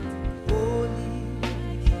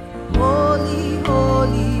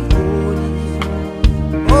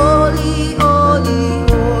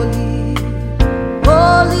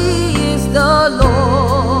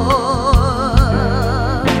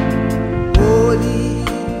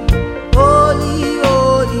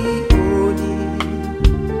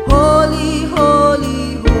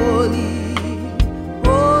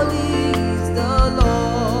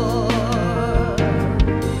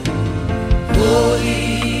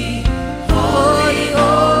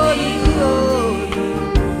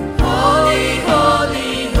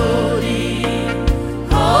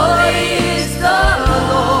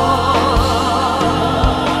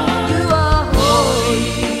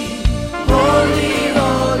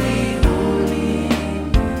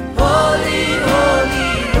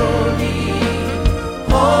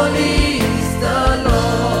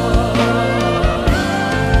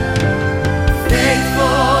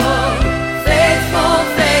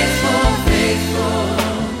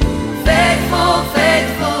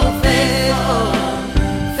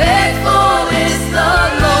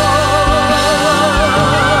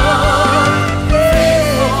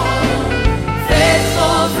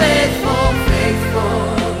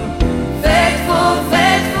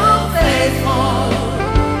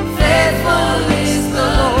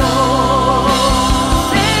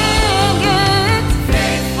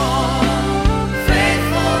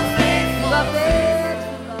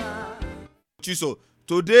Jesus.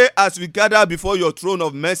 Today, as we gather before your throne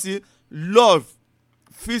of mercy, Lord,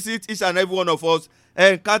 visit each and every one of us,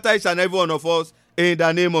 encounter each and every one of us in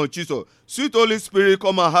the name of Jesus. Sweet Holy Spirit,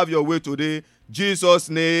 come and have your way today. Jesus'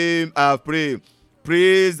 name I pray.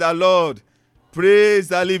 Praise the Lord. Praise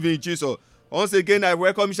the living Jesus. Once again, I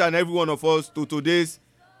welcome each and every one of us to today's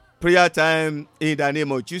prayer time in the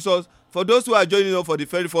name of Jesus. For those who are joining us for the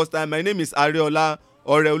very first time, my name is Ariola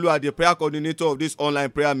Oreolu, the prayer coordinator of this online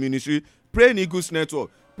prayer ministry, Praying Eagles Network.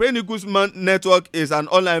 Praying Eagles Network is an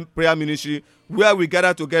online prayer ministry where we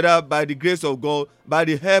gather together by the grace of God, by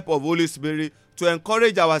the help of Holy Spirit, to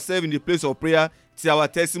encourage ourselves in the place of prayer till our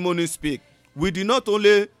testimony speak. We do not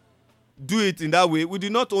only do it in that way, we do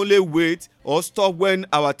not only wait or stop when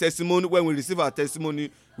we receive our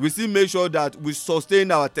testimony. We still make sure that we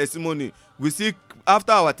sustain our testimony. We still,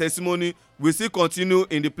 after our testimony, we still continue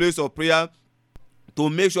in the place of prayer to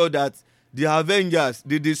make sure that the avengers,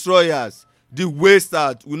 the destroyers, the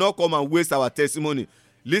wasters will not come and waste our testimony.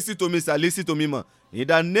 Listen to me, sir. Listen to me, man. In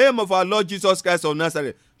the name of our Lord Jesus Christ of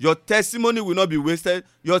Nazareth, your testimony will not be wasted.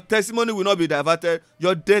 Your testimony will not be diverted.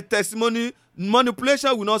 Your testimony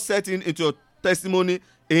manipulation will not set into your testimony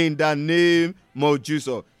in the name of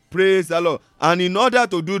Jesus. Praise the Lord. And in order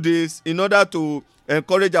to do this, in order to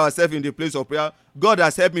encourage ourselves in the place of prayer, God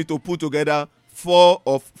has helped me to put together 4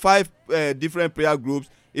 or 5 different prayer groups.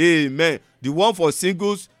 Amen. The one for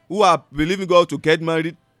singles who are believing God to get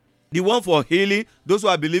married, the one for healing, those who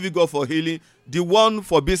are believing God for healing, the one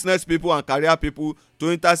for business people and career people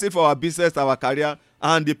to intercede for our business, our career,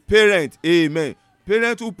 and the parent, amen,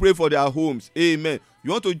 parents who pray for their homes, amen.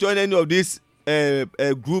 You want to join any of this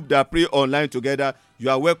group that pray online together, you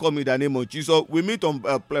are welcome in the name of Jesus. We meet on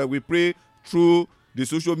we pray through the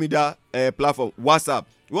social media platform WhatsApp.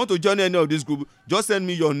 You want to join any of this group, just send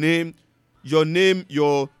me your name,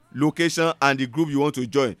 your location, and the group you want to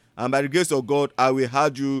join, and by the grace of God I will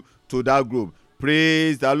add you to that group.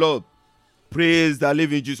 Praise the Lord. Praise the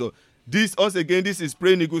living Jesus. This, once again, this is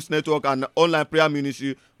Praying Eagles Network, an online prayer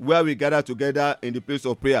ministry where we gather together in the place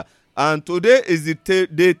of prayer. And today is the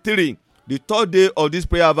day 3, the third day of this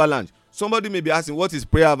prayer avalanche. Somebody may be asking, what is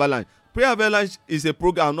prayer avalanche? Prayer avalanche is a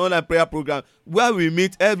program, an online prayer program, where we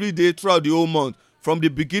meet every day throughout the whole month, from the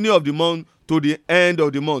beginning of the month to the end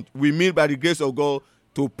of the month. We meet by the grace of God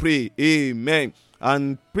to pray. Amen.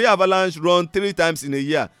 And prayer avalanche run 3 times in a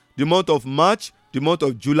year: the month of March, the month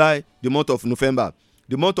of July, the month of November.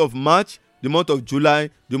 The month of March, the month of July,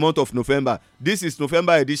 the month of November. This is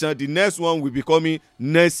November edition. The next one will be coming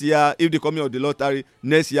next year, if the coming of the Lord tarry,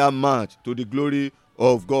 next year March, to the glory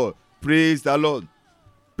of God. Praise the Lord.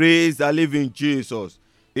 Praise the living Jesus.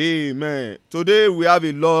 Amen. Today we have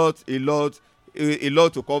a lot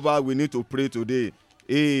to cover. We need to pray today.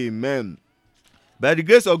 Amen. By the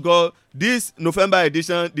grace of God, this November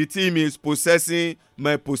edition, the theme is possessing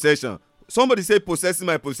my possession. Somebody say possessing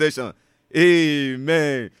my possession.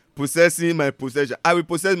 Amen. Possessing my possession. I will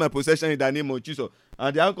possess my possession in the name of Jesus.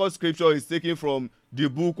 And the anchor scripture is taken from the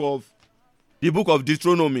book of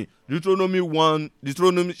Deuteronomy.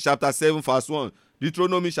 Deuteronomy chapter 7 verse 1.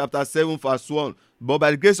 Deuteronomy chapter 7 verse 1. But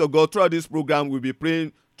by the grace of God, throughout this program, we'll be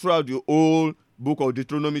praying throughout the whole book of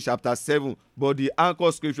Deuteronomy chapter 7. But the anchor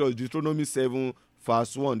scripture is Deuteronomy 7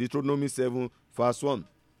 verse 1. Deuteronomy 7 verse 1.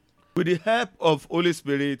 With the help of Holy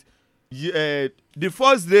Spirit, the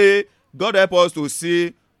first day, God help us to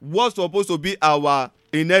see what's supposed to be our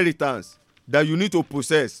inheritance that you need to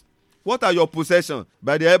possess. What are your possessions?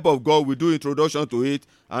 By the help of God, we do introduction to it,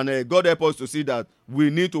 and God help us to see that we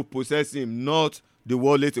need to possess Him, not the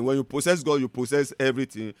worldly thing. When you possess God, you possess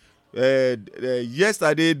everything.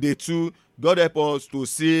 Yesterday, day 2, God help us to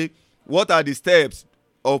see what are the steps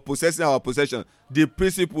of possessing our possession, the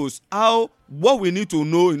principles, what we need to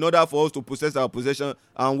know in order for us to possess our possession,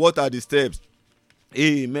 and what are the steps.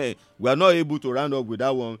 Amen. We are not able to round up with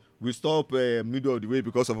that one. We stop middle of the way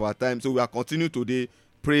because of our time, so we are continuing today.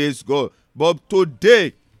 Praise God. But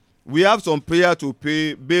today we have some prayer to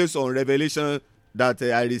pray based on revelation that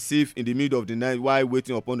I received in the middle of the night while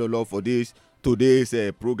waiting upon the Lord for today's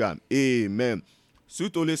program. Amen.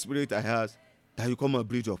 Sweet Holy Spirit, I ask that you come and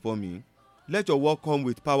breathe upon me. Let your word come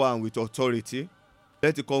with power and with authority.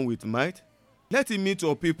 Let it come with might. Let it meet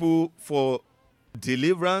your people for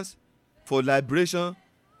deliverance, for liberation,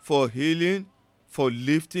 for healing, for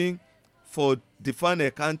lifting, for divine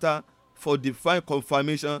encounter, for divine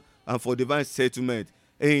confirmation, and for divine settlement.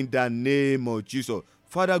 In the name of Jesus.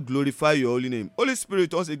 Father, glorify your holy name. Holy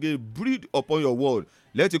Spirit, once again, breathe upon your word.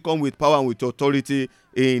 Let it come with power and with authority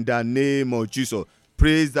in the name of Jesus.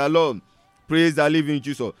 Praise the Lord. Praise the living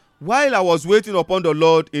Jesus. While I was waiting upon the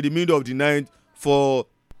Lord in the middle of the night for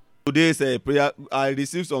today's prayer, I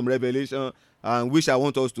received some revelation, and which I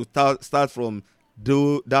want us to start from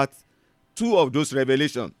that two of those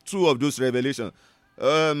revelation.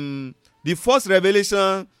 The first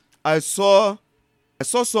revelation I saw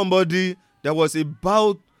somebody was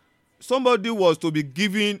to be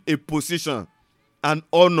given a position and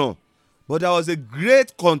honor, but there was a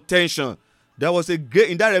great contention.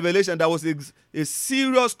 In that revelation, there was a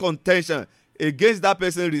serious contention against that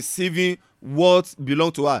person receiving what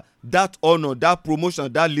belonged to her, that honor, that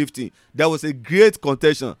promotion, that lifting. There was a great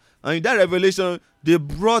contention, and in that revelation they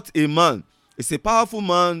brought a man. It's a powerful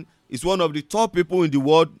man. It's one of the top people in the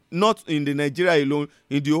world, not in the Nigeria alone,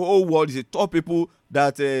 in the whole world. It's the top people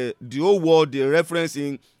that the whole world they're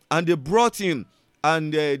referencing, and they brought him.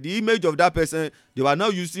 And the image of that person, they were now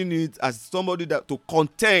using it as somebody that to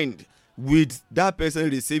contend with that person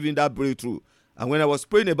receiving that breakthrough. And when I was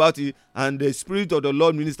praying about it, and the Spirit of the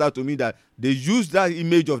Lord ministered to me that they used that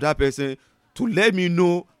image of that person to let me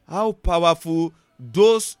know how powerful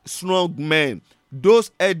those strong men,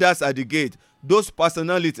 those elders at the gate, those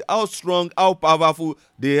personalities, how strong, how powerful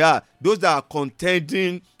they are, those that are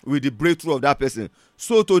contending with the breakthrough of that person.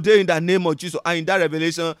 So today, in the name of Jesus, and in that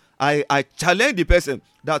revelation, I challenge the person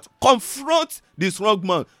that confront the strong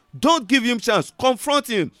man. Don't give him chance. Confront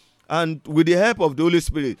him. And with the help of the Holy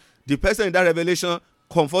Spirit, the person in that revelation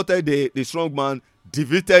comforted the strong man,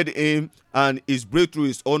 defeated him, and his breakthrough,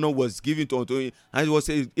 his honor was given to him. And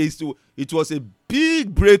it was a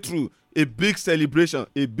big breakthrough, a big celebration.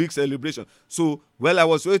 So while I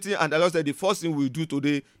was waiting, and the Lord said the first thing we do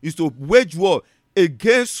today is to wage war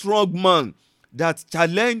against strong man that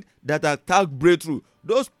challenge, that attack breakthrough.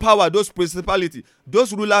 Those power, those principalities,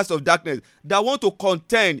 those rulers of darkness that want to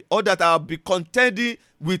contend, or that are be contending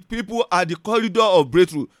with people at the corridor of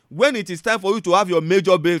breakthrough. When it is time for you to have your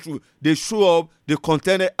major breakthrough, they show up, they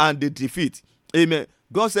contend, and they defeat. Amen.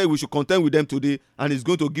 God said we should contend with them today, and He's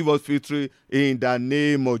going to give us victory in the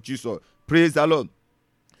name of Jesus. Praise the Lord.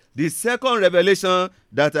 The second revelation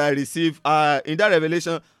that I received in that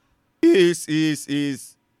revelation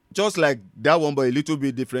is just like that one, but a little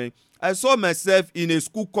bit different. I saw myself in a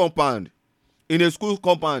school compound. The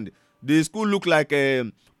school looked like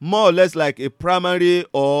more or less like a primary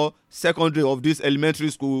or secondary of this elementary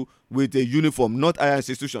school with a uniform, not higher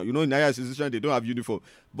institution. You know, in higher institution, they don't have uniform.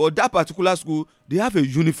 But that particular school, they have a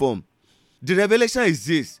uniform. The revelation is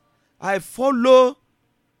this. In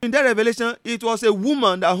that revelation, it was a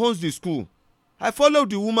woman that owns the school. I followed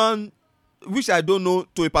the woman, which I don't know,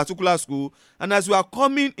 to a particular school. And as we are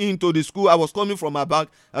coming into the school, I was coming from my back.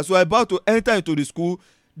 As we were about to enter into the school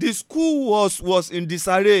was in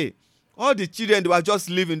disarray. All the children, they were just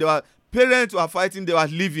leaving. Parents were fighting, they were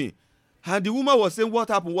leaving. And the woman was saying, what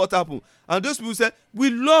happened? And those people said,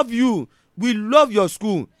 we love you. We love your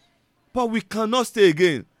school. But we cannot stay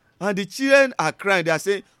again. And the children are crying. They are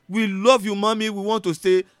saying, we love you, mommy. We want to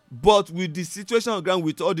stay. But with the situation on ground,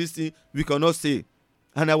 with all these things, we cannot stay.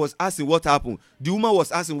 And I was asking what happened. The woman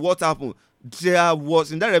was asking what happened. There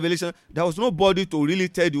was, in that revelation, there was nobody to really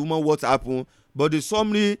tell the woman what happened. But the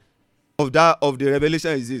summary of the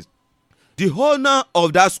revelation is this. The owner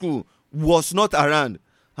of that school was not around.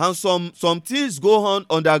 And some things go on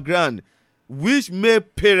underground, which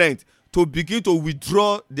made parents to begin to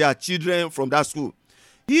withdraw their children from that school.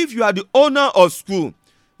 If you are the owner of school,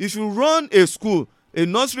 if you run a school, a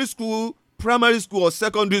nursery school, primary school, or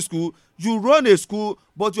secondary school, you run a school,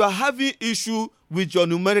 but you are having issue with your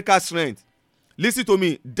numerical strength. Listen to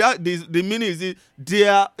me. The meaning is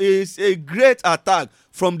there is a great attack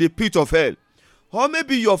from the pit of hell. Or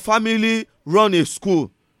maybe your family run a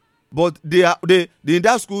school, but in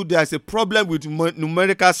that school there is a problem with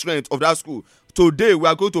numerical strength of that school. Today we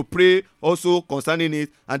are going to pray also concerning it,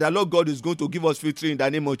 and the Lord God is going to give us victory in the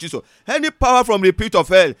name of Jesus. Any power from the pit of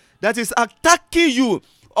hell that is attacking you,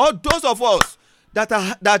 or those of us that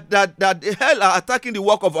hell are attacking the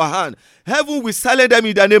work of our hand, heaven will silence them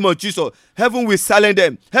in the name of Jesus. Heaven will silence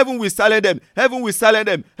them. Heaven will silence them. Heaven will silence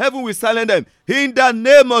them. Heaven will silence them in the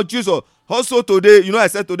name of Jesus. Also today, I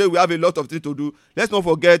said today we have a lot of things to do. Let's not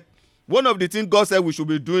forget, one of the things God said we should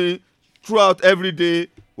be doing throughout every day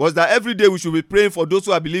was that every day we should be praying for those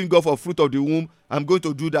who are believing God for fruit of the womb. I'm going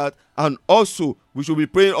to do that. And also, we should be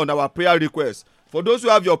praying on our prayer requests. For those who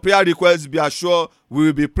have your prayer requests, be assured we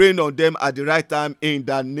will be praying on them at the right time in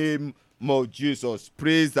the name of Jesus.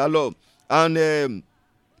 Praise the Lord. And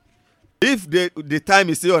if the time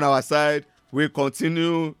is still on our side, we'll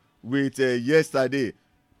continue with yesterday.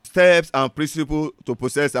 Steps and principles to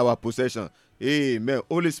possess our possession. Amen.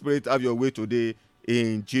 Holy Spirit, have your way today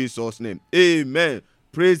in Jesus' name. Amen.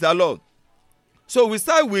 Praise the Lord. So we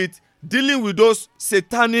start with dealing with those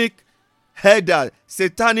satanic headers,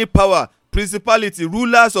 satanic power, principality,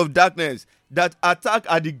 rulers of darkness that attack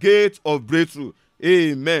at the gate of breakthrough.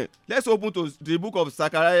 Amen. Let's open to the book of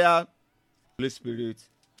Zechariah. Holy Spirit,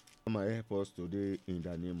 come and help us today in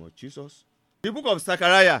the name of Jesus. The book of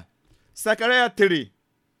Zechariah 3,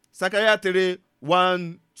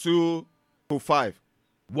 1, 2 to 5.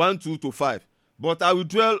 1, 2 to 5. But I will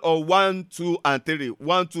dwell on 1, 2, and 3.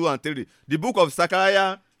 1, 2, and 3. The book of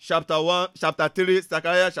Zechariah, chapter 3,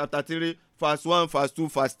 Zechariah chapter 3, verse 1, verse 2,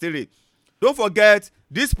 verse 3. Don't forget,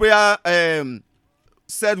 this prayer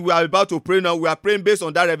said we are about to pray now. We are praying based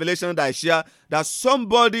on that revelation that I share, that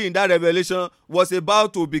somebody in that revelation was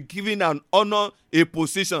about to be given an honor, a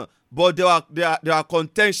position, but there are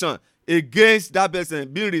contention against that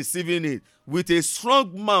person being receiving it, with a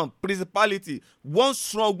strong man, principality, one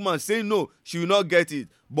strong man saying no, she will not get it.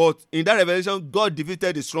 But in that revelation, God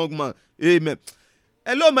defeated the strong man. Amen.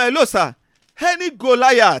 Hello, sir. Any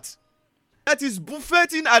Goliath that is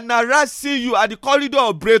buffeting and harassing you at the corridor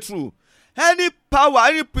of breakthrough, any power,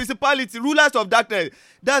 any principality, rulers of darkness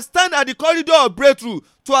that stand at the corridor of breakthrough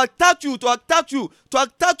to attack you, to attack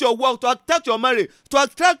your work, to attack your marriage, to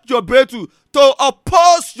attack your breakthrough, to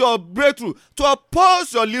oppose your breakthrough, to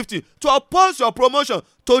oppose your lifting, to oppose your promotion,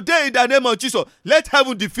 today in the name of Jesus, let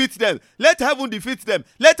heaven defeat them. Let heaven defeat them.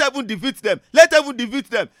 Let heaven defeat them. Let heaven defeat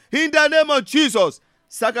them. In the name of Jesus.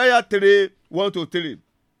 Zechariah 3, 1 to 3.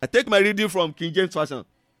 I take my reading from King James Version.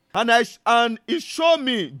 And he showed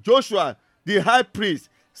me Joshua, the high priest,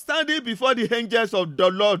 standing before the angels of the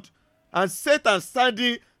Lord, and Satan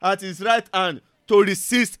standing at his right hand to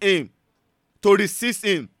resist him.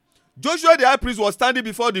 Joshua, the high priest, was standing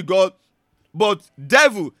before the God, but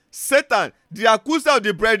devil, Satan, the accuser of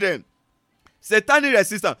the brethren, satanic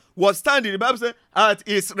resistance, was standing, the Bible says, at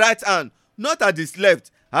his right hand, not at his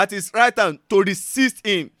left, at his right hand, to resist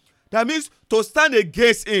him. That means to stand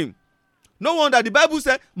against him. No wonder the Bible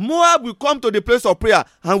said Moab will come to the place of prayer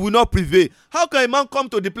and will not prevail. How can a man come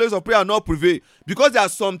to the place of prayer and not prevail? Because there are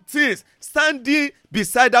some things standing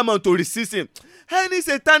beside that man to resist him. Any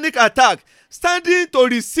satanic attack standing to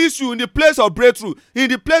resist you in the place of breakthrough, in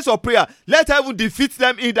the place of prayer, let heaven defeat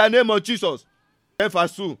them in the name of Jesus.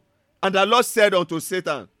 Verse 2. And the Lord said unto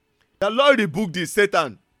Satan, the Lord rebuked thee,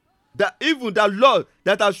 Satan, that even the Lord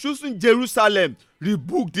that has chosen Jerusalem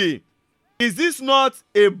rebuked thee. Is this not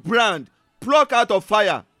a brand plucked out of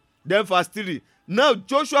fire? Then verse 3. Now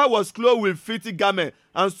Joshua was clothed with filthy garment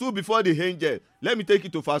and stood before the angel. Let me take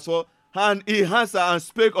it to verse 4. And he answered and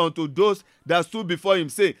spake unto those that stood before him,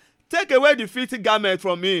 saying, take away the filthy garment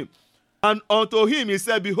from him. And unto him he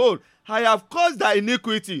said, behold, I have caused thy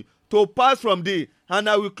iniquity to pass from thee, and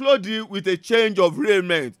I will clothe thee with a change of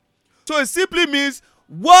raiment. So it simply means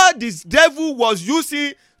what this devil was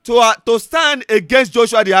using to stand against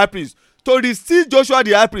Joshua the high priest, to resist Joshua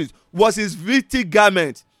the high priest, was his filthy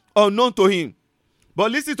garment, unknown to him.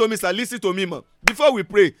 But listen to me, sir. Listen to me, man. Before we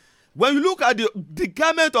pray, when you look at the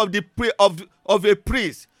garment of a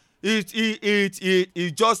priest,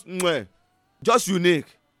 it just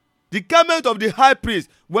unique. The garment of the high priest,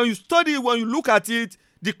 when you study, when you look at it,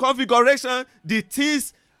 the configuration, the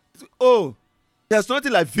things, there's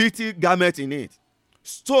nothing like filthy garment in it.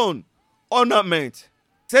 Stone, ornament.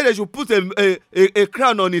 Say they should put a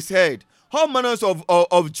crown on his head. All manners of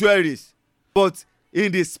jewelries. But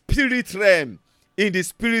in the spirit realm,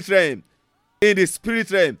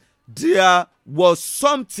 there was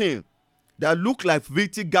something that looked like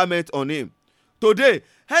filthy garment on him. Today,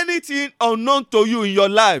 anything unknown to you in your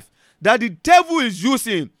life that the devil is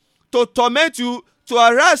using to torment you, to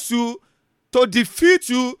harass you, to defeat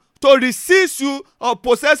you, to resist you or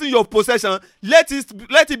possessing your possession, let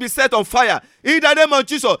it be set on fire. In the name of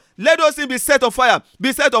Jesus, let those things be set on fire.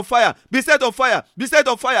 Be set on fire. Be set on fire. Be set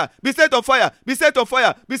on fire. Be set on fire. Be set on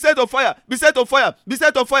fire. Be set on fire. Be set on fire. Be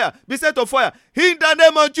set on fire. Be set on fire. In the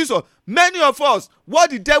name of Jesus, many of us,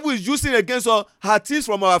 what the devil is using against us are things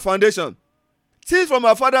from our foundation, things from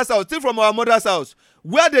our father's house, things from our mother's house,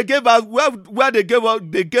 where they gave us, where they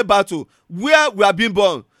gave battle, where we are being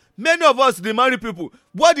born. Many of us, the married people,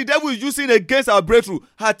 what the devil is using against our breakthrough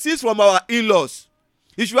are things from our in-laws.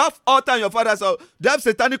 If you have altar in your father's house, they have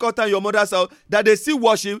satanic altar in your mother's house that they still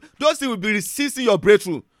worship, those things will be resisting your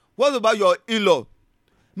breakthrough. What about your in-law?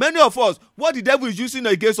 Many of us, what the devil is using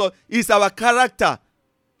against us is our character.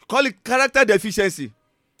 Call it character deficiency.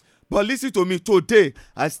 But listen to me, today,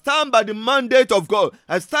 I stand by the mandate of God.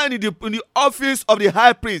 I stand in the office of the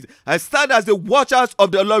high priest. I stand as the watchers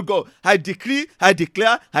of the Lord God. I decree, I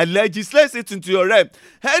declare, I legislate it into your realm.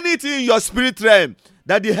 Anything in your spirit realm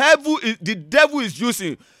that the devil is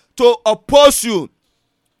using to oppose you,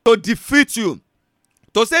 to defeat you,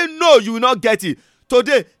 to say no, you will not get it,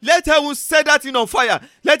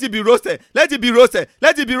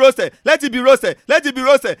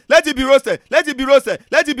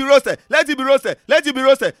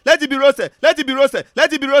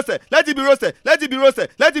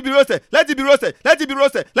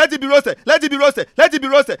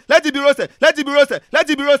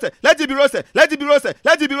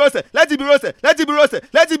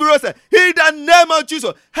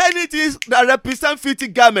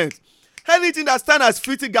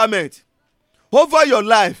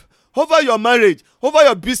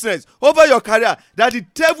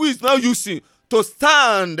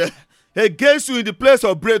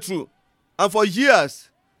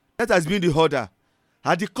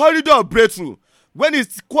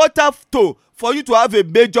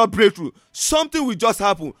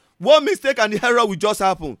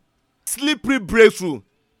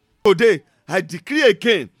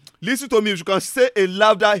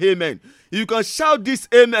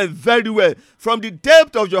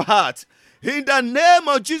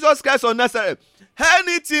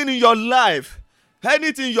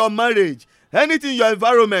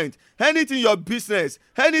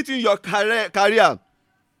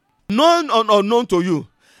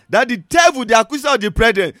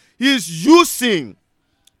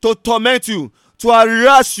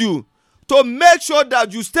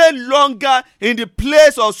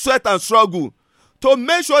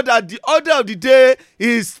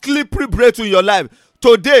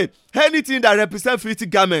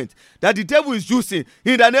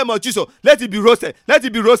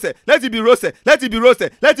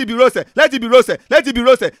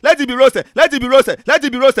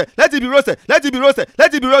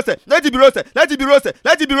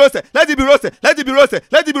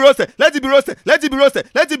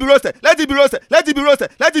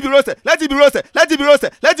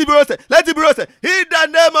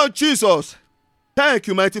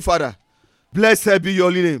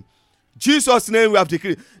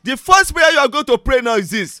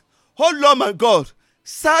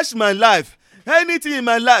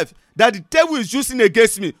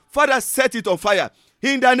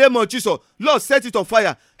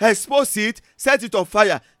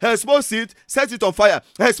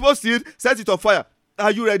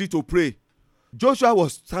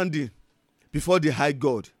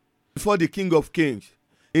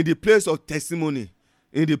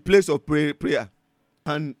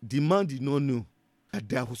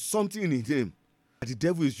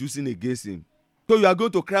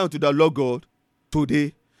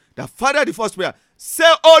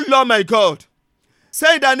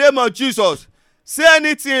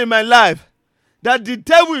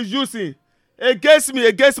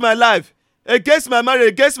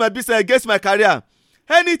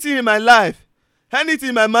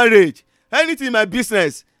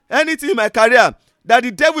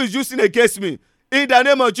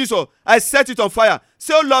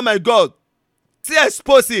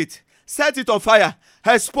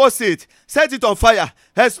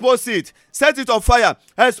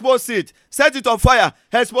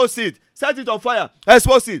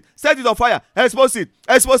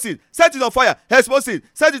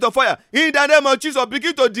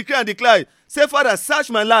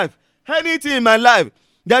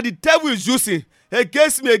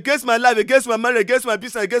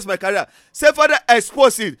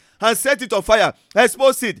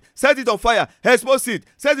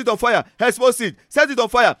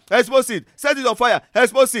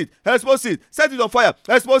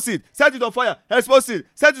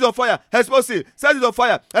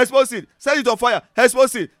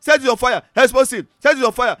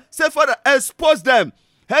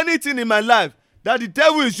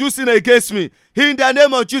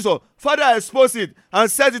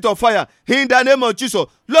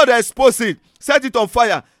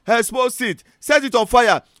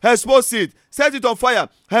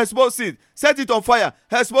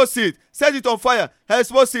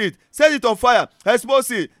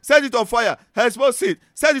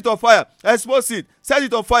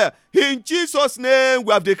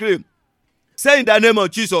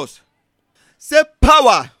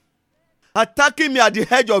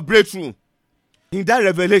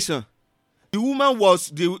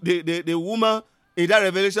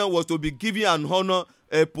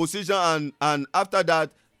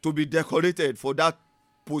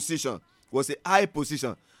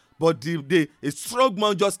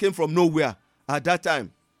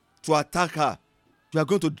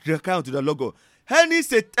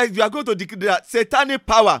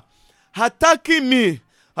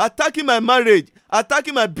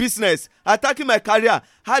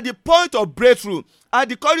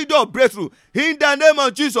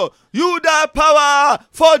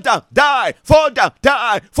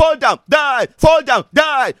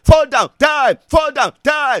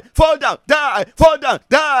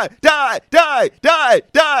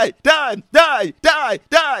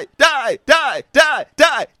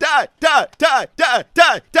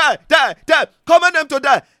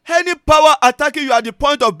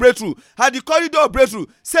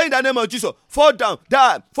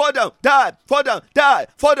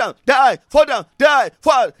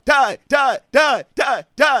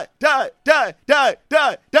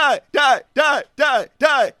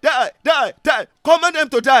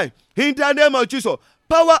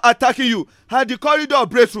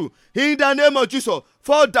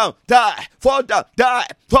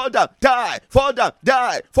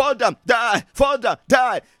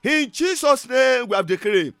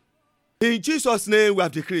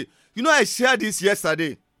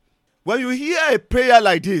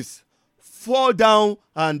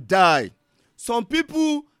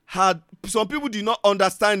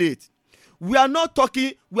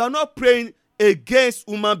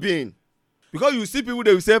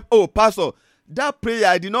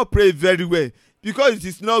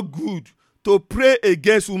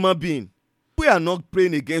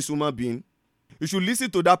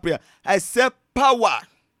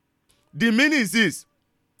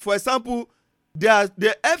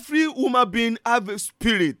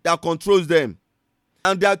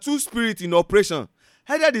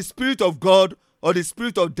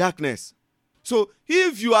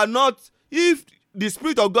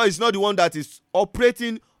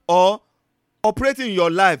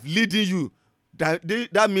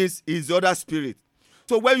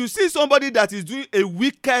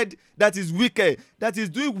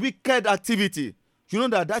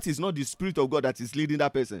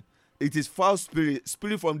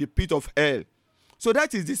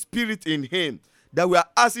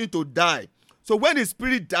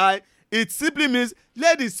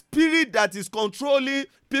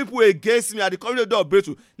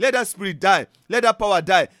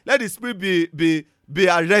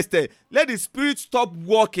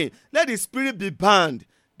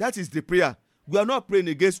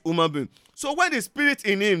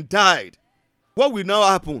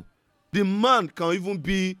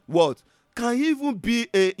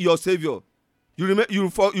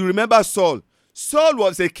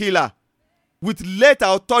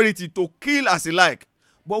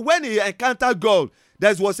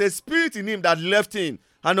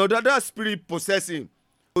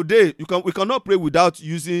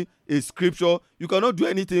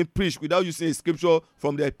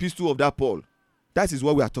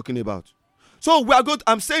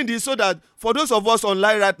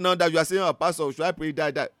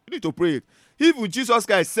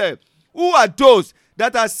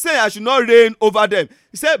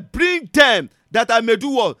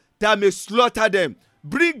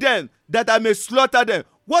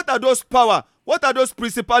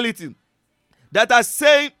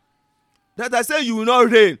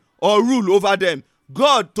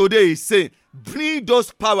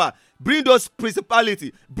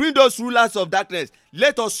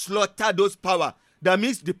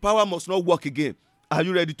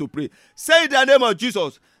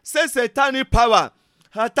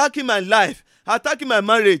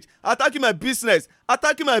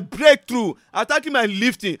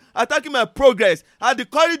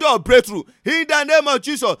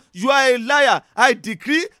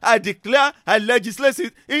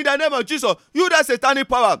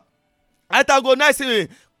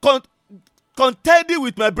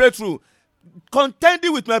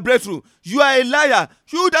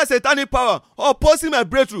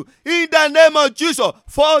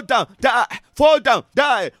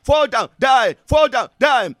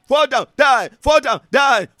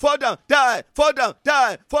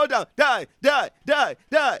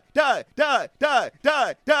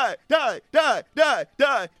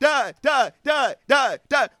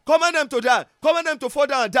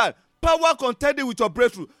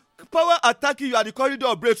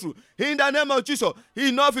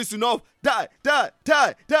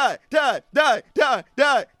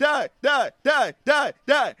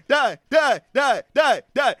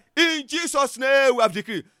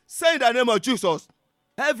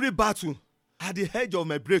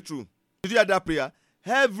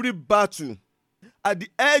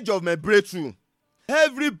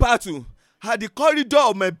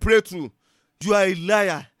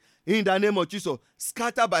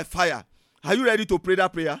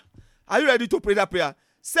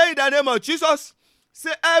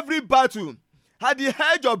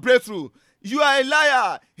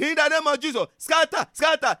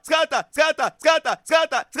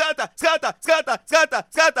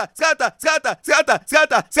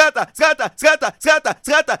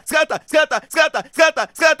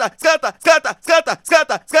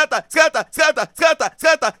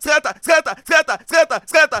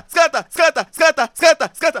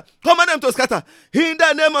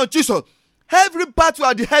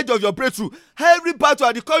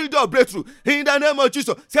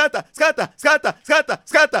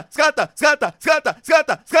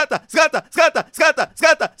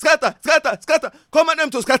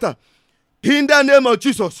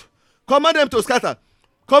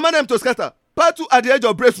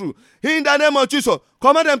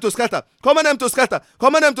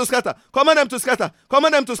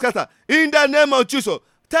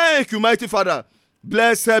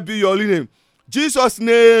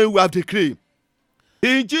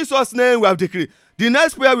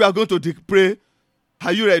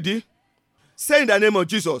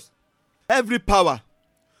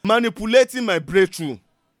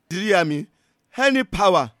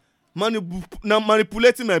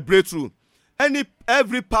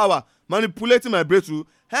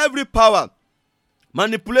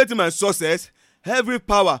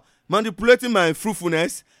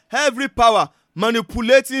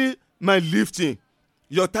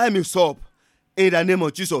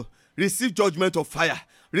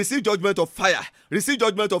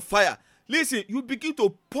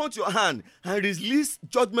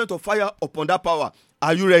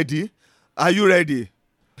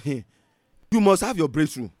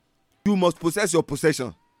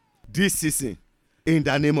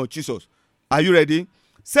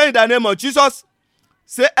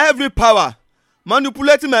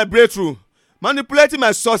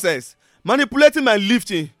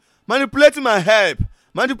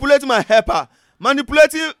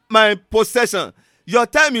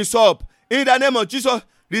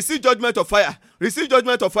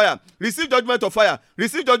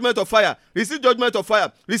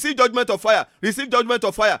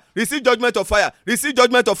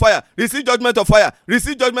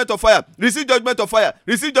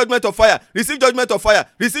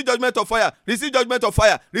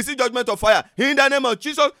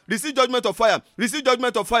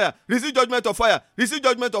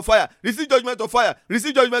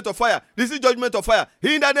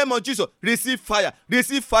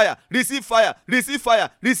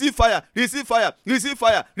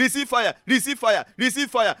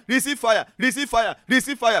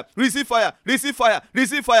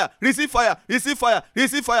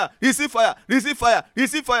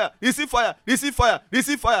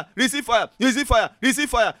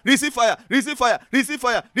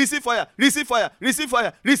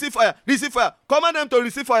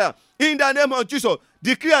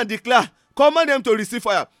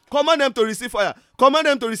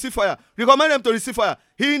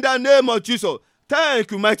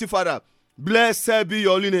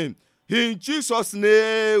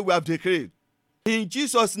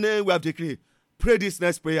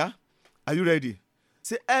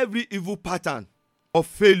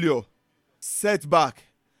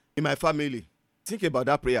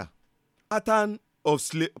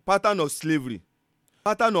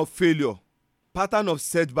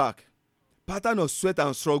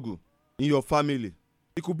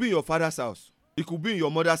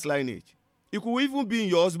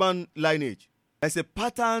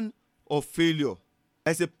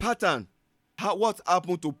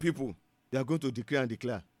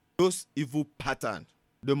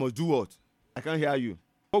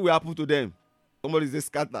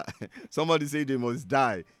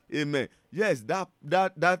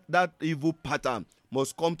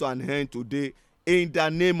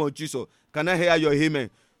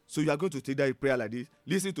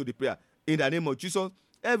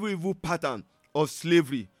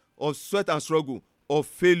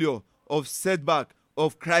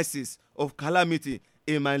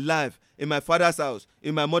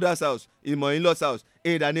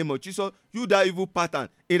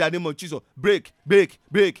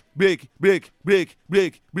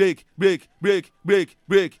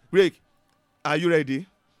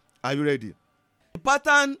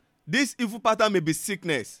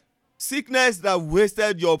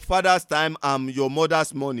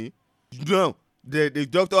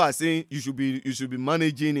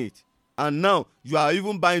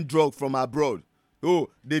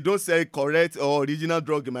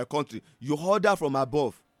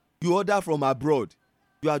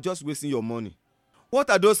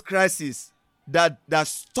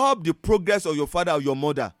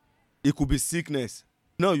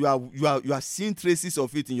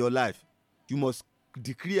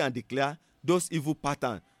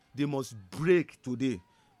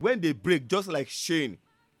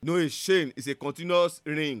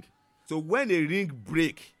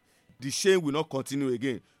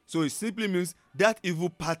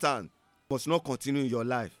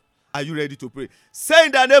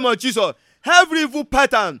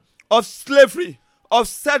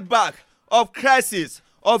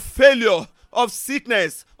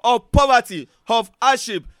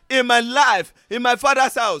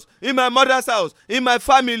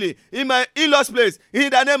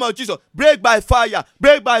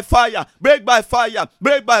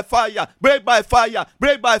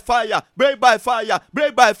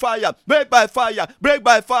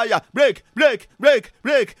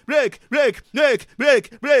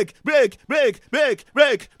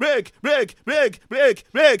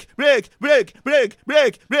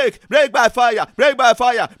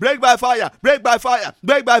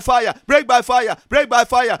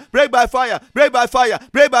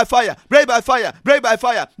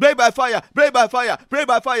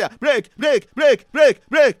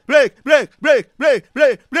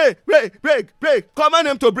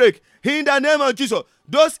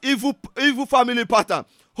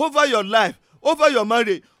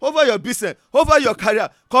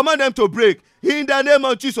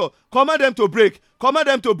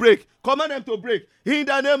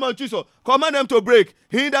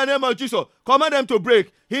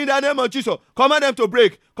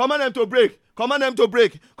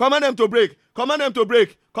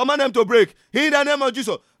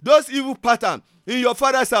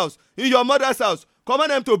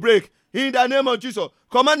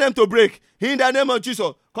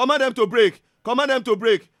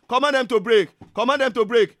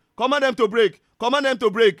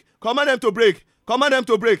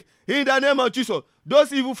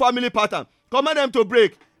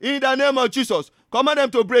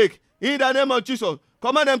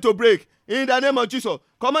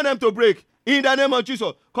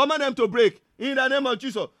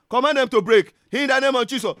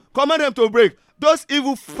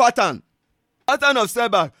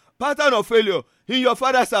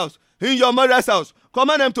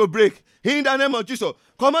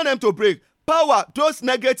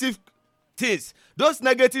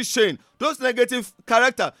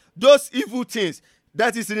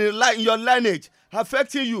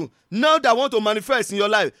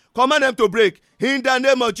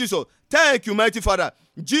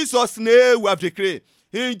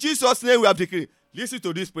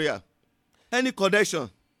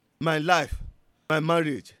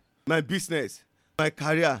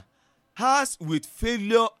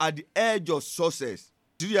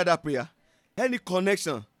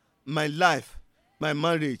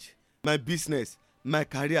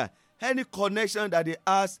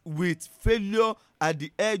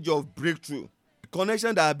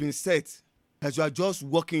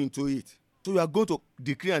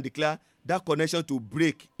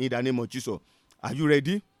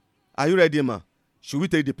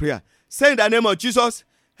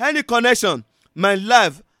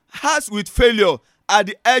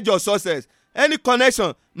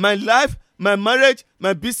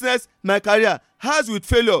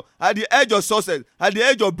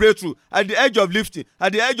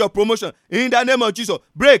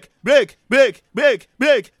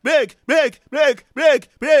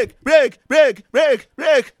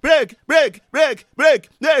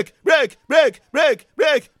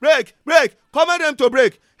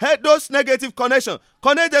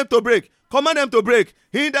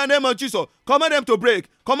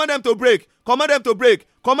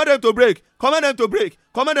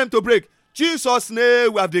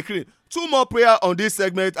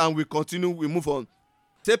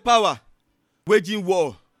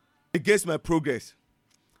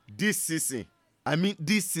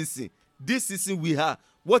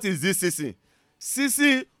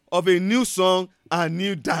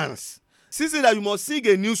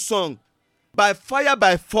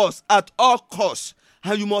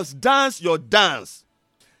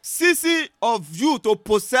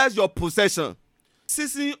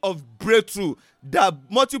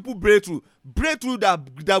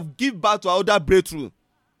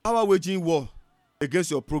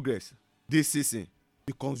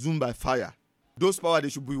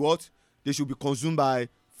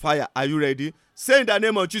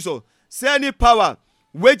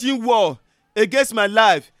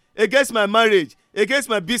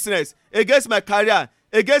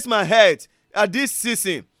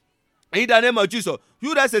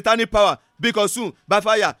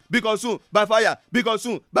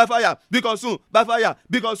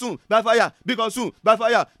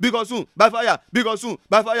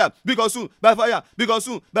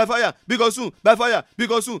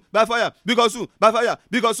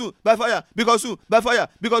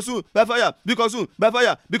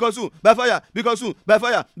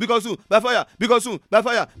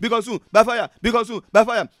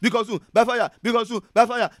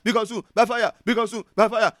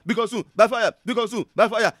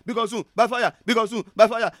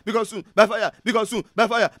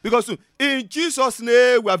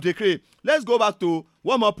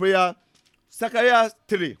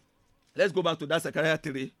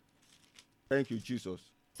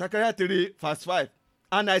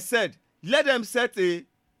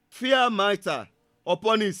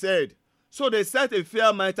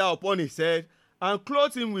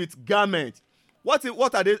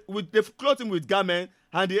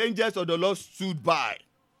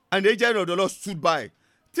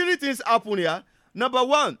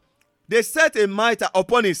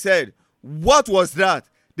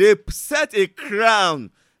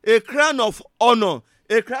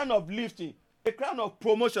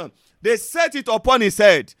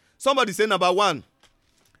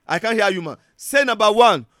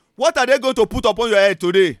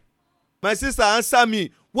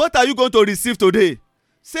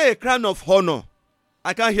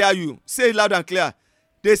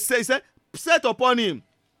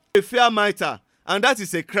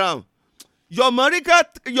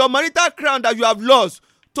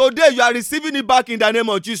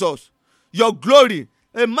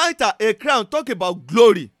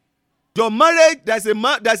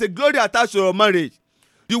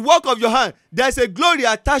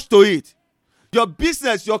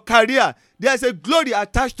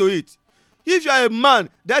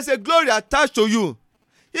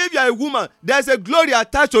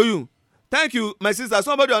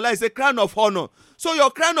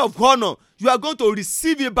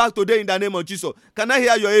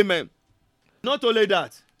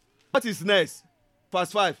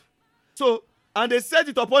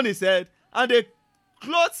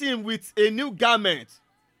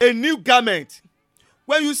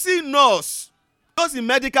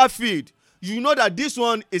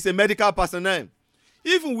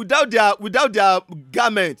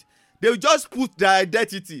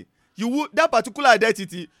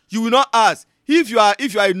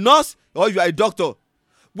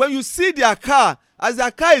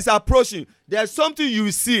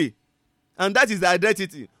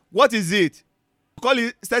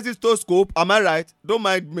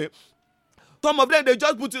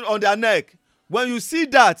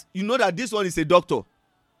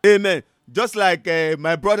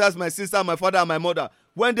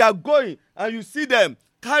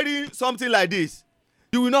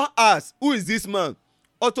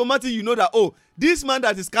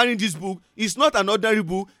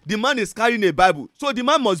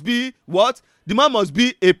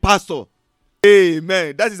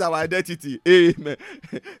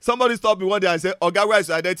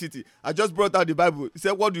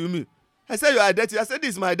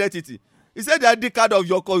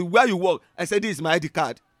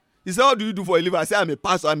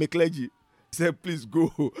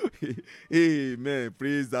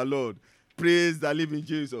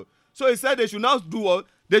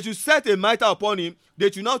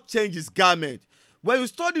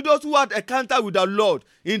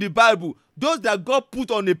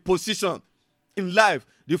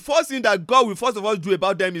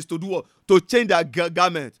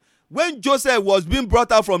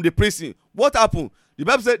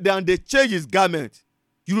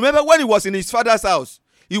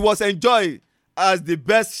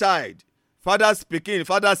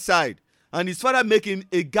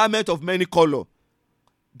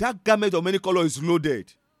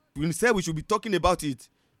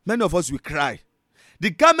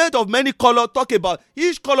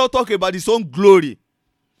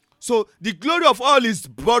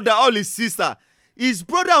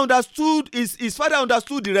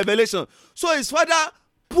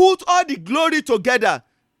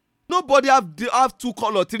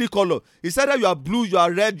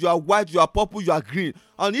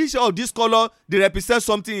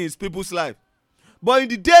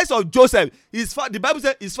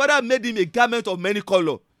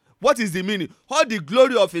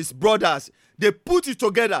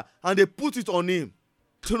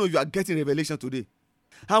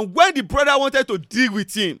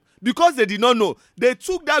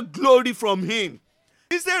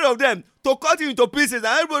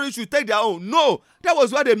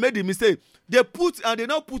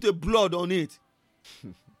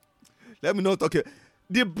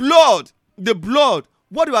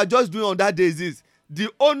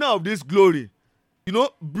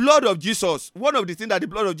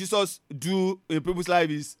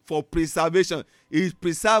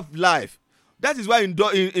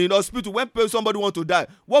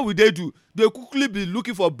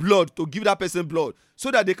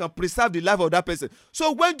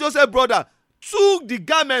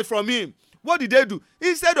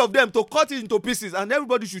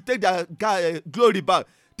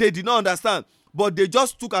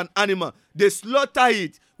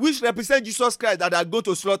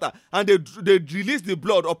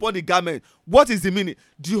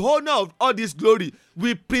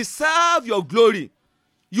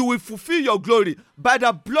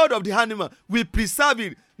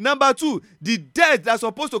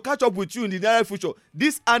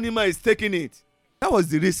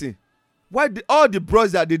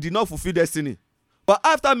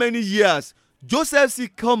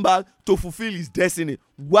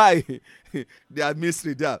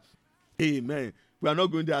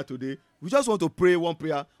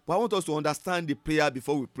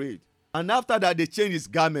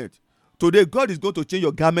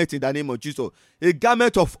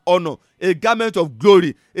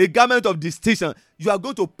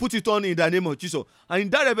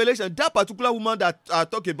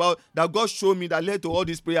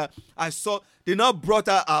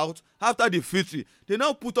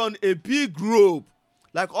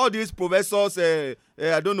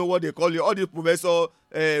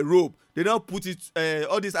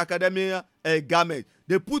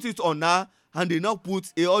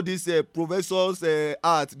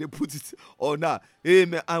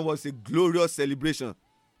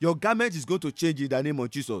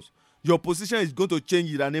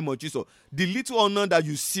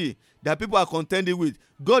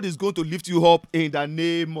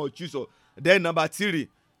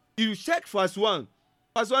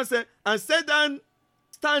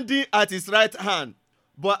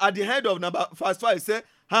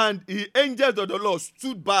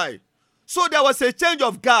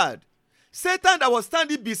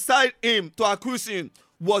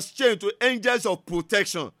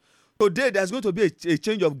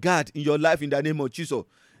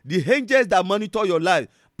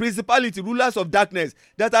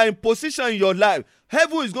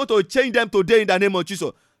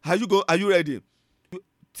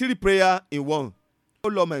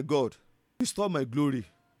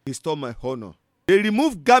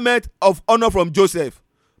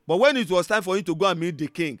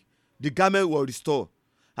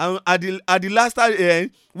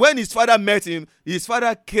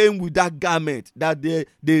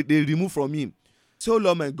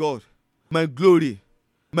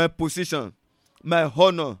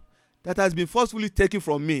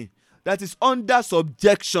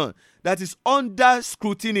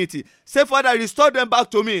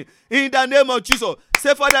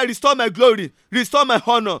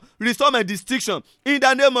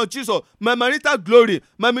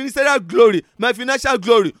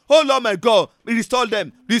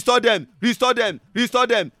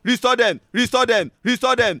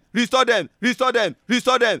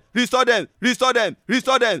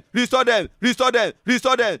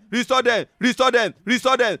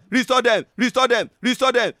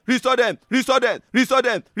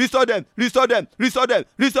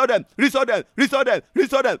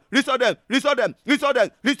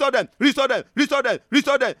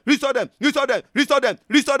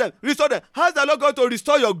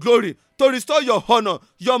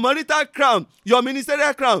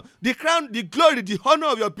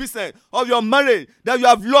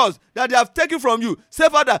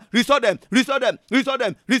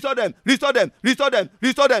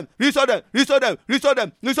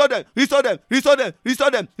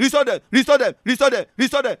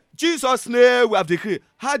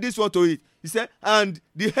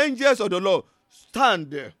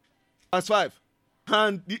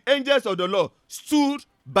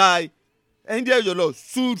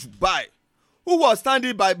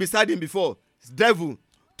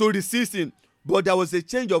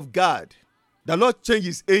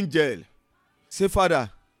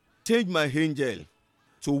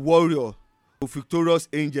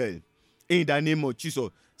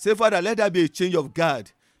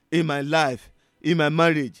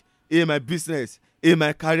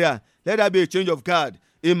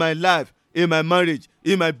 in my marriage,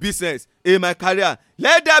 in my business, in my career.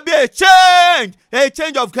 Let there be a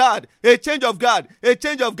change of God, a change of God, a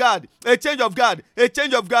change of God, a change of God, a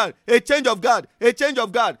change of God, a change of God, a change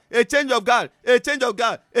of God, a change of God, a change of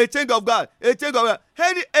God, a change of God, a change of God.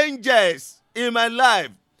 Any angels in my life,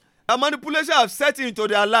 a manipulation have set into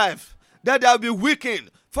their life, that they will be weakened.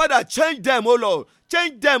 Father, change them, oh Lord.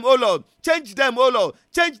 Change them, oh Lord. Change them, oh Lord.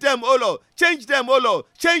 Change them, oh Lord. Change them, oh Lord.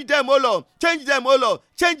 Change them, oh Lord. Change them, oh Lord.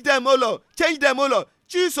 Change them, oh Lord. Change them, oh Lord.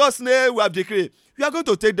 Jesus' name we have decreed. We are going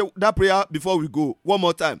to take that prayer before we go. One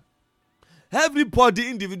more time. Everybody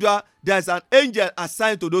individual, there's an angel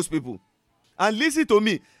assigned to those people. And listen to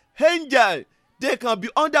me. Angel, they can be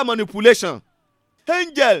under manipulation.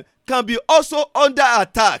 Angel can be also under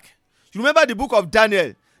attack. You remember the book of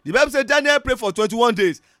Daniel? The Bible said Daniel prayed for 21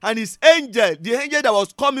 days, and his angel, the angel that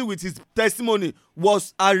was coming with his testimony,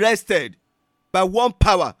 was arrested by one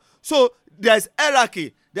power. So there's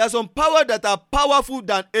hierarchy. There are some power that are powerful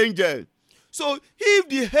than angels. So if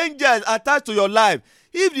the angel attached to your life,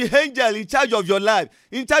 if the angel in charge of your life,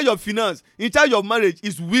 in charge of finance, in charge of marriage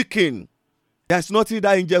is weakened, there's nothing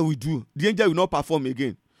that angel will do. The angel will not perform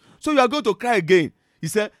again. So you are going to cry again. He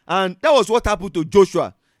said, and that was what happened to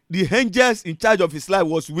Joshua. The angels in charge of his life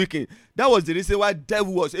was weakened. That was the reason why the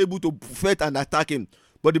devil was able to fight and attack him.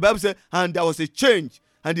 But the Bible said, and there was a change,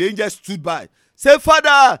 and the angels stood by. Say,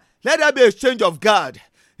 Father, let there be a change of God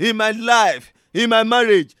in my life, in my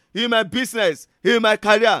marriage, in my business, in my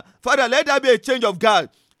career. Father, let there be a change of God,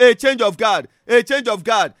 a change of God, a change of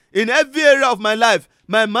God in every area of my life,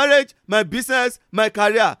 my marriage, my business, my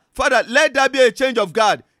career. Father, let there be a change of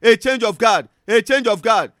God, a change of God, a change of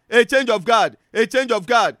God, a change of God, a change of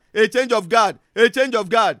God, a change of God, a change of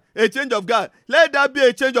God, a change of God. Let there be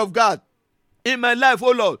a change of God in my life,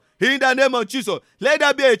 oh Lord, in the name of Jesus. Let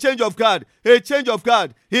there be a change of God, a change of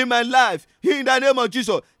God in my life, in the name of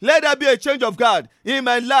Jesus. Let there be a change of God in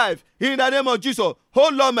my life, in the name of Jesus. Oh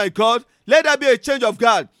Lord my God, let there be a change of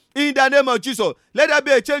God in the name of Jesus. Let there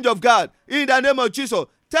be a change of God in the name of Jesus.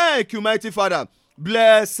 Thank you, mighty Father.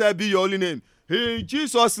 Blessed be your holy name. In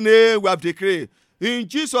Jesus' name we have decreed. In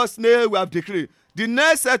Jesus' name we have decreed. The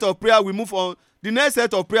next set of prayer we move on. The next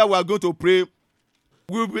set of prayer we are going to pray,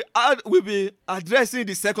 we'll be addressing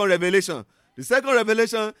the second revelation. The second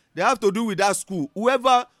revelation, they have to do with that school.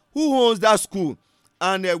 Who owns that school.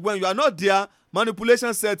 And when you are not there,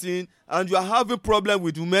 manipulation sets in, and you are having problem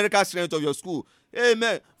with numerical strength of your school.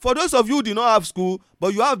 Amen. For those of you who do not have school,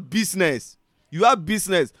 but you have business. You have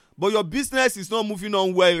business, but your business is not moving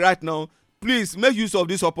on well right now. Please make use of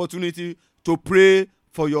this opportunity to pray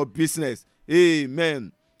for your business.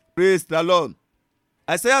 Amen. Praise the Lord.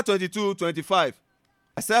 Isaiah 22:25.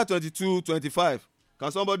 Isaiah 22:25.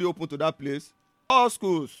 Can somebody open to that place? All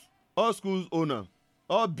schools owner,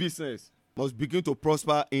 all business must begin to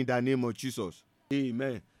prosper in the name of Jesus.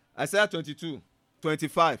 Amen. Isaiah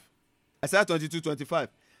 22:25. Isaiah 22:25.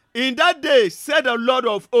 In that day, said the Lord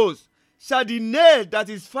of hosts, shall the nail that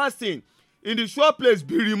is fastened in the sure place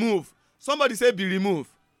be removed. Somebody say be removed.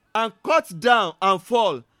 And cut down and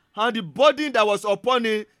fall. And the burden that was upon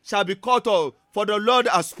it shall be cut off, for the Lord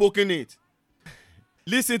has spoken it.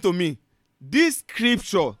 Listen to me. This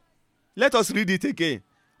scripture, let us read it again.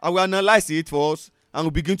 I will analyze it for us and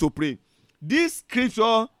we'll begin to pray. This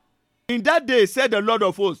scripture, in that day, said the Lord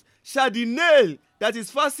of hosts, shall the nail that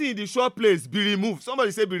is fastened in the sure place be removed.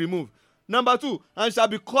 Somebody say be removed. Number 2, and shall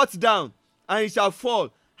be cut down, and it shall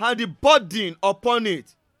fall, and the burden upon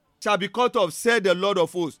it shall be cut off, said the Lord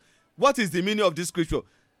of hosts. What is the meaning of this scripture?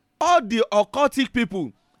 All the occultic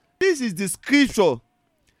people, this is the scripture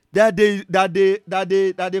that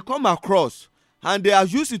they come across, and they are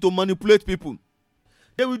used to manipulate people.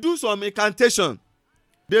 They will do some incantation.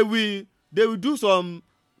 They will do some.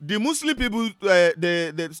 The Muslim people,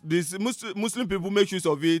 the Muslim people make use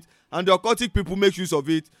of it, and the occultic people make use of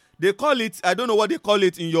it. They call it, I don't know what they call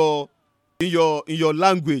it in your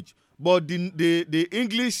language, but the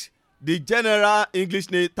English, the general English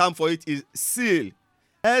term for it is seal,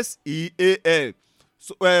 S-E-A-L.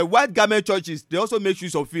 So, white garment churches, they also make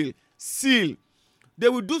use of it, seal. They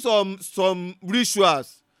will do some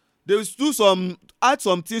rituals. They will add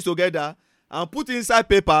some things together and put inside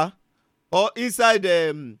paper or inside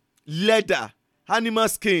leather, animal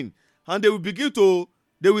skin, and they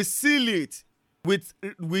will seal it with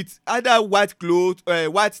either white cloth,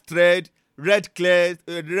 white thread, red thread,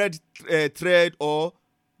 or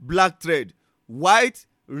black thread. White,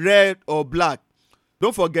 red, or black.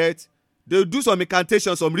 Don't forget, they do some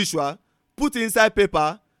incantation, some ritual, put inside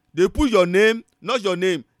paper. They put your name, not your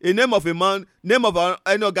name, a name of a man, name of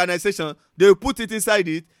any organization. They will put it inside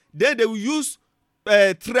it. Then they will use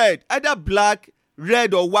thread, either black,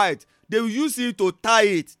 red, or white.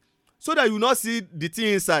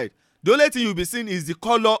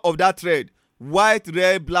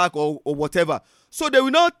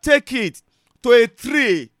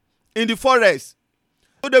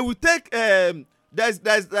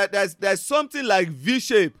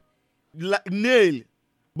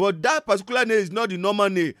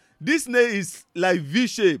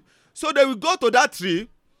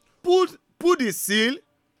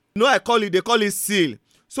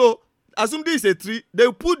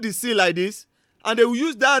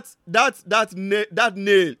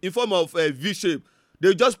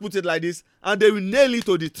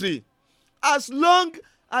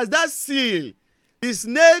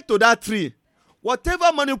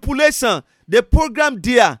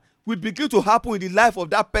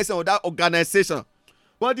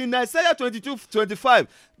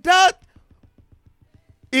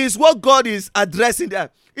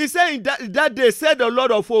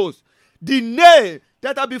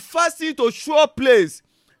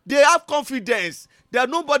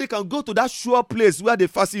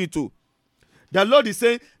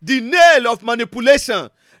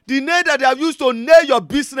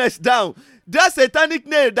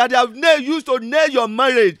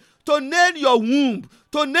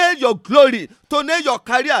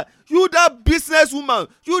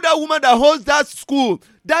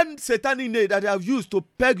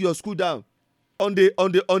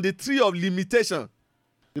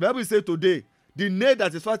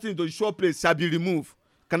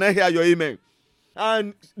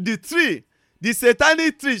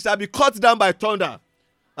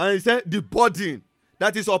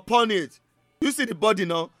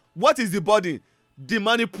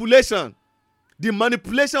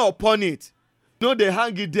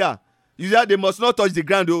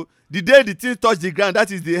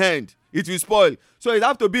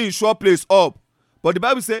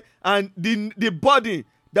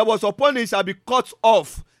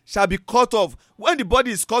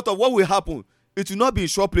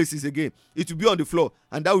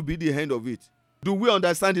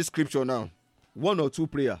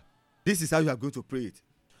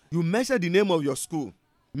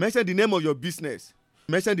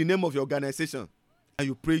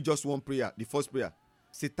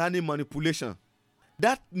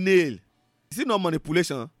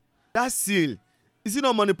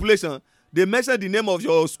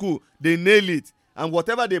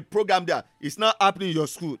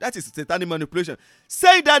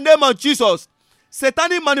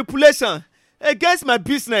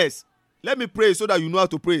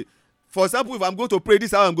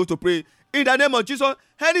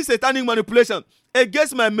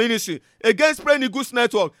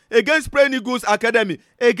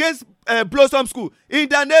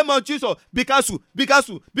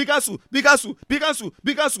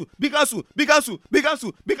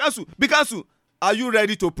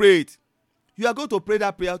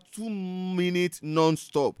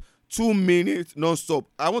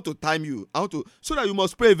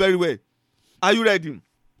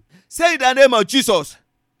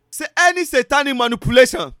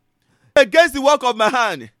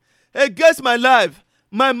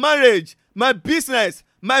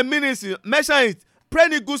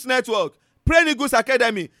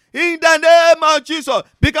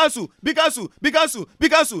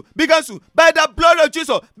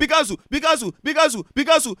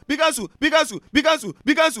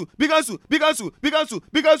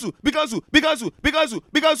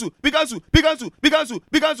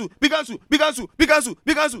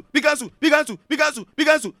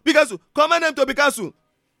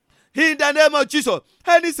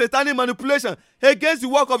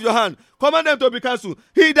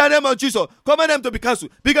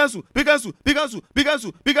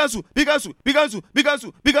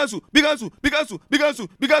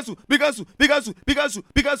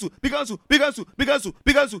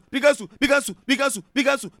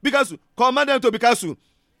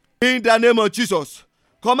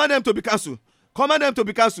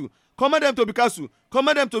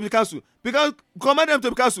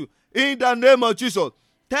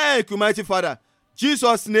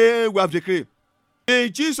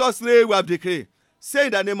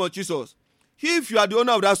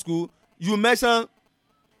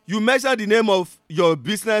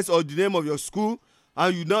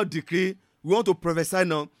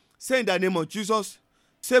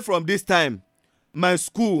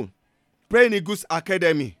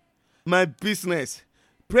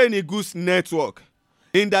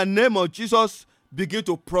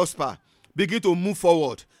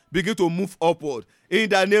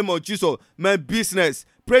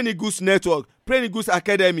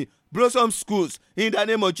 Blossom Schools, in the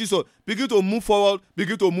name of Jesus, begin to move forward,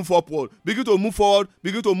 begin to move upward, begin to move forward,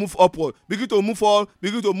 begin to move upward, begin to move forward,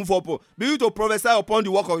 begin to move upward, begin to prophesy upon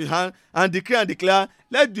the work of your hand and decree and declare,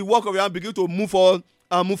 let the work of your hand begin to move forward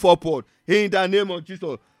and move upward, in the name of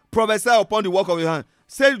Jesus. Prophesy upon the work of your hand.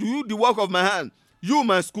 Say, you, the work of my hand, you,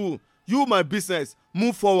 my school, you, my business,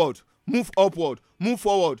 move forward, move upward, move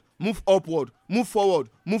forward, move upward, move forward,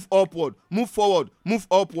 move upward, move forward, move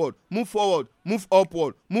upward, move forward, move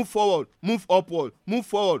upward, move forward, move upward, move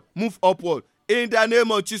forward, move upward. In the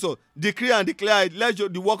name of Jesus, decree and declare it. Let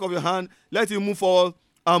the work of your hand, let it move forward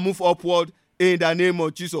and move upward in the name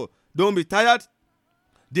of Jesus. Don't be tired.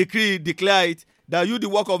 Decree, declare it, that you, the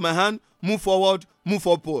work of my hand, move forward, move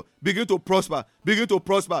upward, begin to prosper, begin to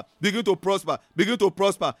prosper, begin to prosper, begin to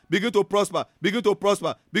prosper, begin to prosper, begin to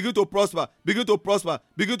prosper, begin to prosper, begin to prosper,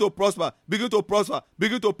 begin to prosper, begin to prosper,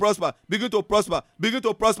 begin to prosper, begin to prosper, begin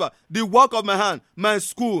to prosper. The work of my hand, my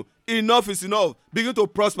school, enough is enough. Begin to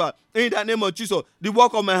prosper in the name of Jesus. The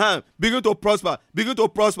work of my hand, begin to prosper, begin to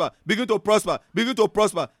prosper, begin to prosper, begin to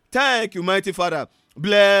prosper. Thank you, mighty Father.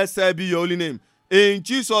 Blessed be your holy name. In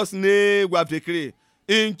Jesus' name we have decreed.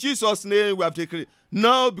 In Jesus' name we have decreed.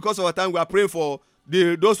 Now, because of our time, we are praying for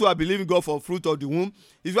those who are believing God for fruit of the womb.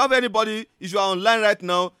 If you have anybody, if you are online right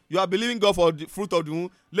now, you are believing God for the fruit of the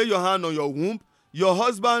womb, lay your hand on your womb. Your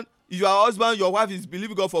husband, if you are a husband, your wife is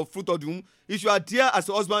believing God for fruit of the womb. If you are there as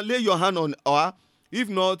a husband, lay your hand on her. If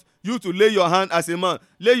not, you to lay your hand as a man.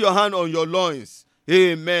 Lay your hand on your loins.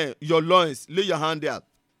 Amen. Your loins. Lay your hand there.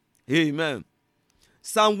 Amen.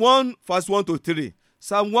 Psalm 1 verse 1 to 3.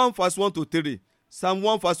 Psalm 1 verse 1 to 3. Psalm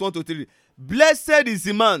 1 verse 1 to 3. Blessed is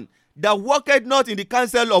the man that walketh not in the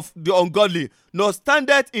counsel of the ungodly, nor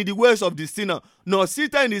standeth in the ways of the sinner, nor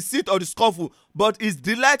sitteth in the seat of the scornful, but his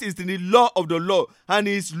delight is in the law of the Lord, and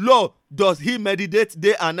his law does he meditate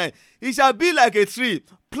day and night. He shall be like a tree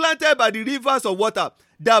planted by the rivers of water,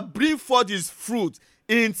 that bring forth his fruit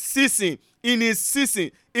in season, in his season,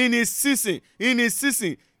 in his season, in his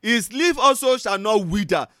season. His leaf also shall not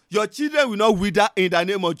wither. Your children will not wither in the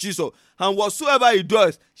name of Jesus. And whatsoever he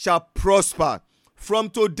does shall prosper. From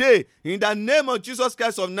today, in the name of Jesus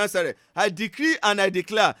Christ of Nazareth, I decree and I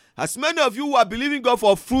declare, as many of you who are believing God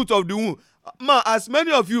for fruit of the womb, as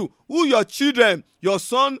many of you who your children, your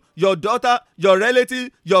son, your daughter, your relative,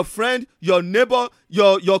 your friend, your neighbor,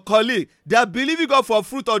 your colleague, they are believing God for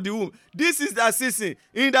fruit of the womb. This is their season.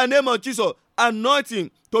 In the name of Jesus,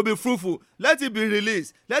 anointing to be fruitful, let it be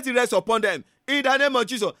released, let it rest upon them. In the name of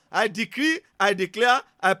Jesus, I decree, I declare,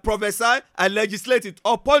 I prophesy, I legislate it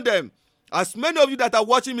upon them. As many of you that are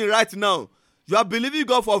watching me right now, you are believing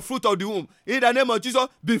God for fruit of the womb. In the name of Jesus,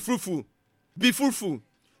 be fruitful, be fruitful,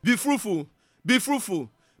 be fruitful, be fruitful,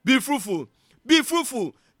 be fruitful, be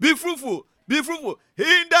fruitful, be fruitful, be fruitful.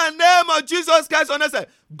 In the name of Jesus Christ on earth,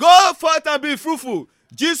 go forth and be fruitful.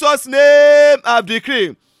 Jesus' name I've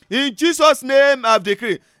decreed. In Jesus' name I've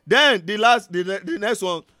decreed. Then the next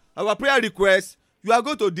one, our prayer request, you are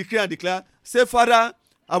going to decree and declare. Say, Father,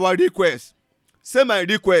 our request. Say, my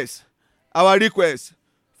request. Our request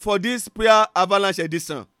for this prayer avalanche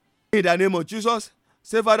edition. In the name of Jesus,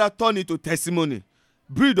 say, Father, turn it to testimony.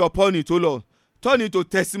 Breathe upon it, O Lord. Turn it to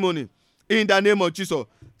testimony. In the name of Jesus.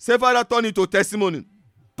 Say, Father, turn it to testimony.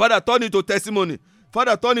 Father, turn it to testimony.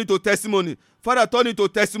 Father, turn it to testimony. Father, turn it to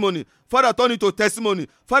testimony. Father, turn it to testimony.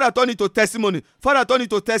 Father, turn it to testimony. Father, turn it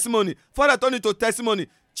to testimony. Father, turn it to testimony.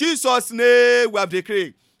 Jesus' name we have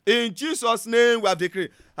decreed. In Jesus' name we have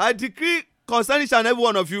decreed. I decree concerning each and every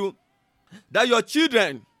one of you that your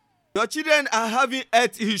children are having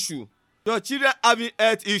health issue. Your children having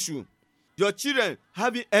health issue. Your children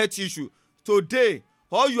having health issue. Today,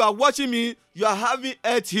 or you are watching me, you are having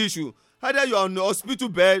health issue. Either you are on the hospital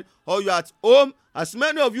bed or you are at home. As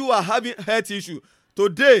many of you are having health issue.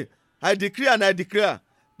 Today, I decree and I declare,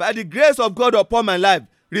 by the grace of God upon my life,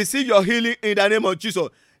 receive your healing in the name of Jesus.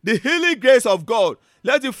 The healing grace of God,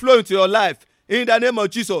 let it flow into your life in the name of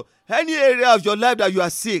Jesus. Any area of your life that you are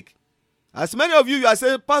sick, as many of you are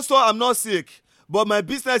saying, Pastor, I'm not sick, but my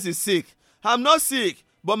business is sick. I'm not sick,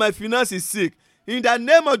 but my finance is sick. In the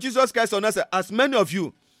name of Jesus Christ on earth, as many of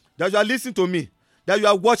you that you are listening to me, that you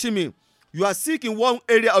are watching me, you are sick in one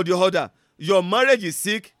area or the other. Your marriage is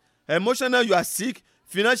sick, emotional you are sick,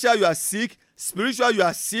 financial you are sick, spiritual you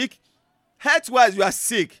are sick, health-wise you are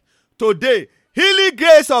sick. Today, healing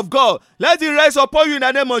grace of God, let it rest upon you in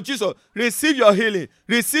the name of Jesus. Receive your healing,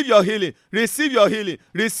 receive your healing, receive your healing,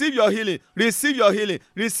 receive your healing, receive your healing,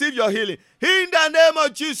 receive your healing. In the name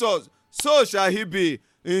of Jesus, so shall he be.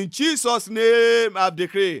 In Jesus' name I've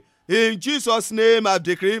decreed. In Jesus' name I've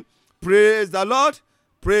decreed. Praise the Lord.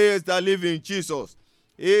 Praise the living Jesus.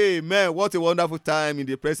 Amen. What a wonderful time in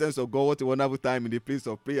the presence of God. What a wonderful time in the place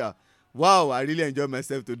of prayer. Wow, I really enjoy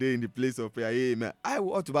myself today in the place of prayer. Amen.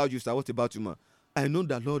 What about you, sir? What about you, man? I know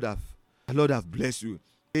that the Lord have blessed you.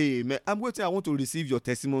 Amen. I'm waiting. I want to receive your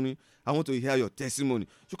testimony. I want to hear your testimony.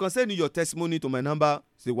 You can send in your testimony to my number,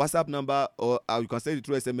 the WhatsApp number, or you can send it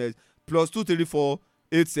through SMS +234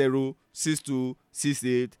 80 62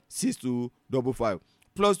 68 62 55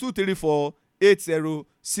 +234 80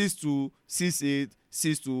 62 68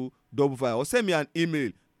 62 55, or send me an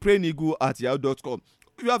email praynigu@yahoo.com.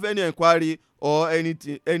 If you have any inquiry or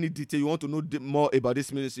anything, any detail you want to know more about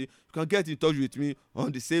this ministry, you can get in touch with me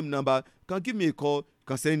on the same number. You can give me a call. You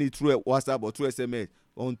can send it through a WhatsApp or through SMS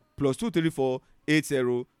on +234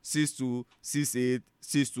 80 62 68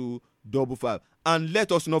 62 55. And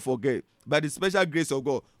let us not forget, by the special grace of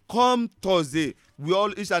God, come Thursday,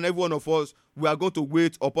 each and every one of us, we are going to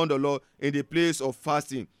wait upon the Lord in the place of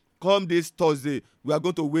fasting. Come this Thursday, we are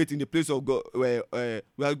going to wait in the place of God. We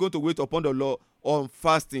are going to wait upon the Lord on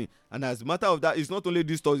fasting. And as a matter of that, it's not only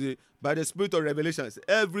this Thursday, by the spirit of revelation,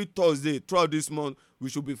 every Thursday throughout this month we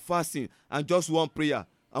should be fasting, and just one prayer.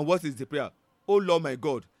 And what is the prayer? Oh Lord my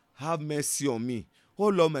God, have mercy on me. Oh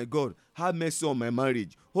Lord my God, have mercy on my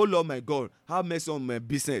marriage. Oh Lord my God, have mercy on my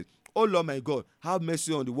business. Oh Lord my God, have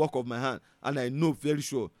mercy on the work of my hand. And I know very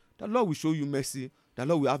sure that Lord will show you mercy. The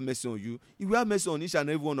Lord will have mercy on you. He will have mercy on each and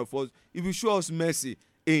every one of us. He will show us mercy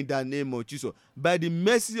in the name of Jesus. By the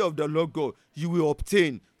mercy of the Lord God, you will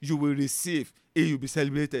obtain, you will receive, and you will be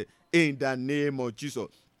celebrated in the name of Jesus.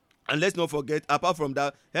 And let's not forget, apart from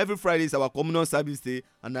that, every Friday is our communal service day,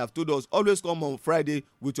 and I've told us always come on Friday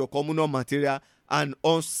with your communal material. And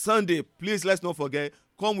on Sunday, please let's not forget,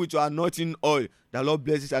 come with your anointing oil. The Lord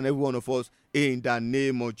bless each and every one of us in the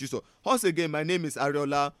name of Jesus. Once again, my name is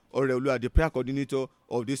Ariola Oreolua, the prayer coordinator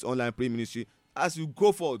of this online prayer ministry. As you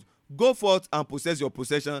go forth and possess your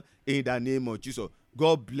possession in the name of Jesus.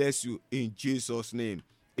 God bless you in Jesus' name.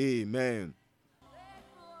 Amen.